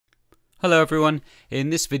Hello everyone,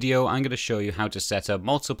 in this video I'm going to show you how to set up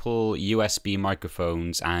multiple USB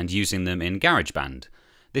microphones and using them in Garageband.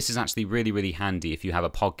 This is actually really handy if you have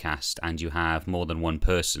a podcast and you have more than one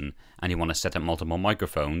person and you want to set up multiple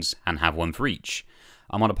microphones and have one for each.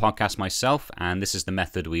 I'm on a podcast myself and this is the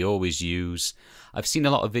method we always use. I've seen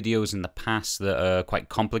a lot of videos in the past that are quite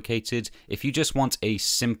complicated. If you just want a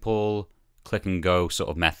simple click and go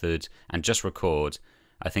sort of method and just record,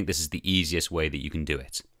 I think this is the easiest way that you can do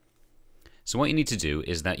it. So what you need to do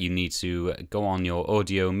is that you need to go on your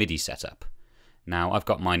audio MIDI setup. Now I've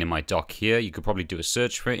got mine in my dock here. You could probably do a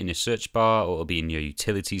search for it in your search bar, or it'll be in your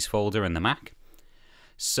utilities folder in the Mac.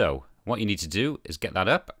 So what you need to do is get that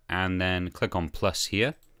up and then click on plus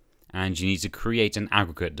here, and you need to create an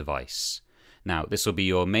aggregate device. Now this will be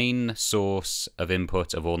your main source of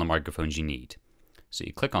input of all the microphones you need. So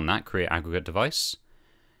you click on that, create aggregate device,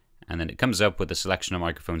 and then it comes up with a selection of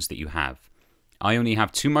microphones that you have. I only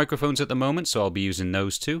have two microphones at the moment, so I'll be using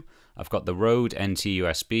those two. I've got the Rode NT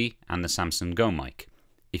USB and the Samsung Go mic.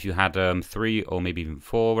 If you had 3 or maybe even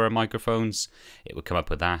 4 microphones, it would come up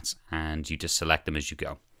with that, and you just select them as you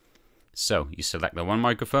go. So you select the one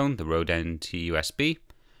microphone, the Rode NT USB,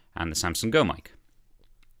 and the Samsung Go mic.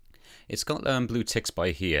 It's got blue ticks by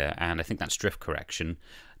here, and I think that's drift correction.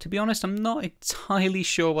 To be honest, I'm not entirely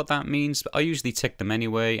sure what that means, but I usually tick them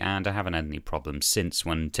anyway, and I haven't had any problems since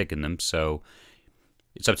when ticking them, so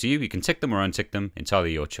it's up to you. You can tick them or untick them,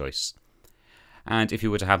 entirely your choice. And if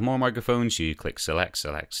you were to have more microphones, you click select,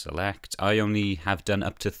 select, select. I only have done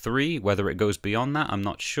up to 3. Whether it goes beyond that, I'm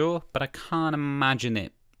not sure, but I can't imagine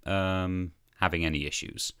it having any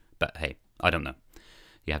issues. But hey, I don't know.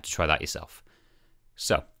 You have to try that yourself.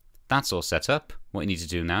 So that's all set up. What you need to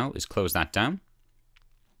do now is close that down.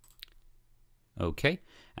 Okay,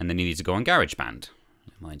 and then you need to go on Garageband.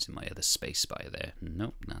 Mine's in my other space by there.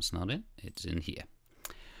 Nope, that's not it. It's in here.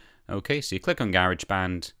 Okay, so you click on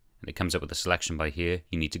Garageband, and it comes up with a selection by here.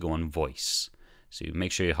 You need to go on Voice. So you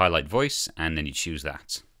make sure you highlight Voice, and then you choose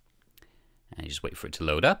that. And you just wait for it to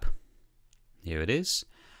load up. Here it is.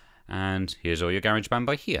 And here's all your Garageband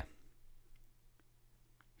by here.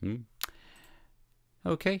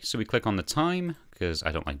 Okay, so we click on the time, because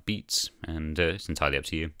I don't like beats, and it's entirely up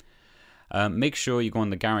to you. Make sure you go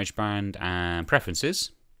on the Garageband and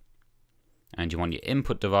Preferences, and you want your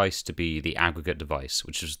input device to be the aggregate device,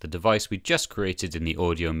 which is the device we just created in the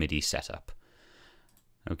audio MIDI setup.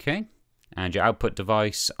 Okay, and your output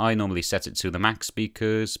device, I normally set it to the Mac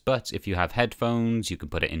speakers, but if you have headphones, you can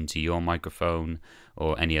put it into your microphone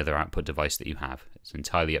or any other output device that you have. It's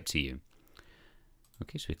entirely up to you.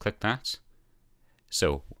 Okay, so we click that.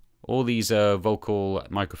 So all these vocal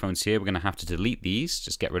microphones here, we're going to have to delete these,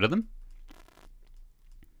 just get rid of them.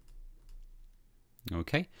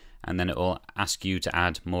 Okay, and then it will ask you to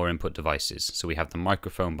add more input devices. So we have the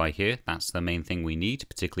microphone by here. That's the main thing we need,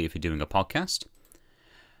 particularly if you're doing a podcast.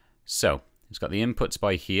 So it's got the inputs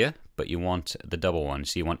by here, but you want the double one.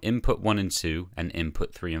 So you want input 1 and 2 and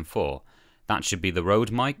input 3 and 4. That should be the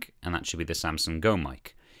Rode mic, and that should be the Samsung Go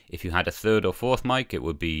mic. If you had a 3rd or 4th mic, it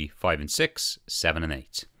would be 5 and 6, 7 and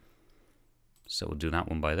 8. So we'll do that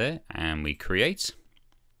one by there, and we create.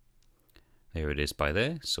 There it is by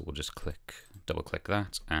there. So we'll just double click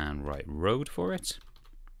that and write Rode for it.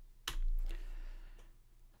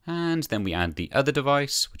 And then we add the other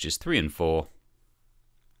device, which is 3 and 4.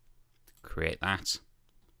 Create that.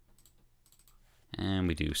 And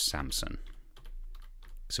we do Samsung.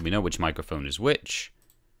 So we know which microphone is which,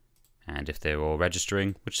 and if they're all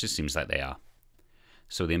registering, which it seems like they are.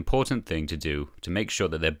 So the important thing to do to make sure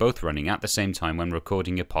that they're both running at the same time when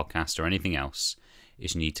recording your podcast or anything else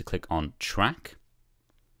is you need to click on Track,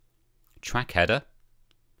 Track Header,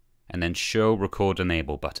 and then Show Record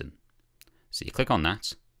Enable button. So you click on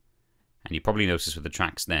that, and you probably notice with the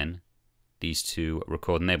tracks then, these two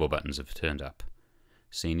Record Enable buttons have turned up.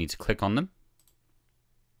 So you need to click on them.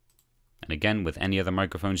 And again, with any other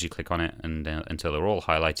microphones, you click on it and until they're all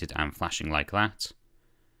highlighted and flashing like that.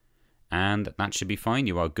 And that should be fine.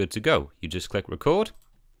 You are good to go. You just click record.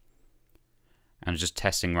 And just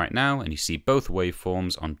testing right now, and you see both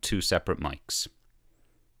waveforms on 2 separate mics.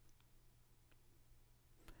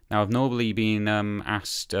 Now, I've normally been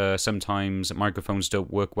asked sometimes microphones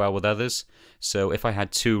don't work well with others. So if I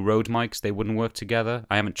had 2 Rode mics, they wouldn't work together.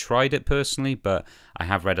 I haven't tried it personally, but I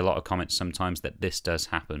have read a lot of comments sometimes that this does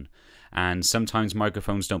happen. And sometimes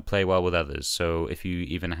microphones don't play well with others. So if you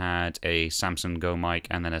even had a Samsung Go mic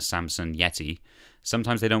and then a Samsung Yeti,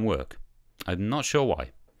 sometimes they don't work. I'm not sure why,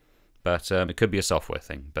 but it could be a software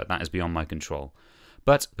thing, but that is beyond my control.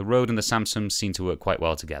 But the Rode and the Samsung seem to work quite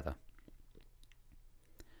well together.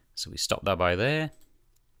 So we stop that by there.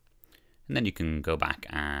 And then you can go back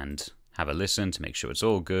and have a listen to make sure it's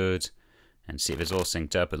all good, and see if it's all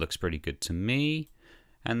synced up. It looks pretty good to me.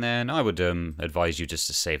 And then I would advise you just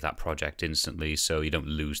to save that project instantly so you don't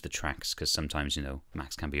lose the tracks, because sometimes, you know,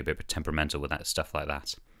 Macs can be a bit temperamental with that stuff like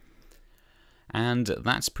that. And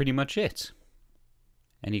that's pretty much it.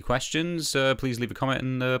 Any questions, please leave a comment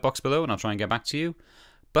in the box below and I'll try and get back to you.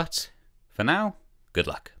 But for now, good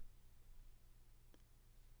luck.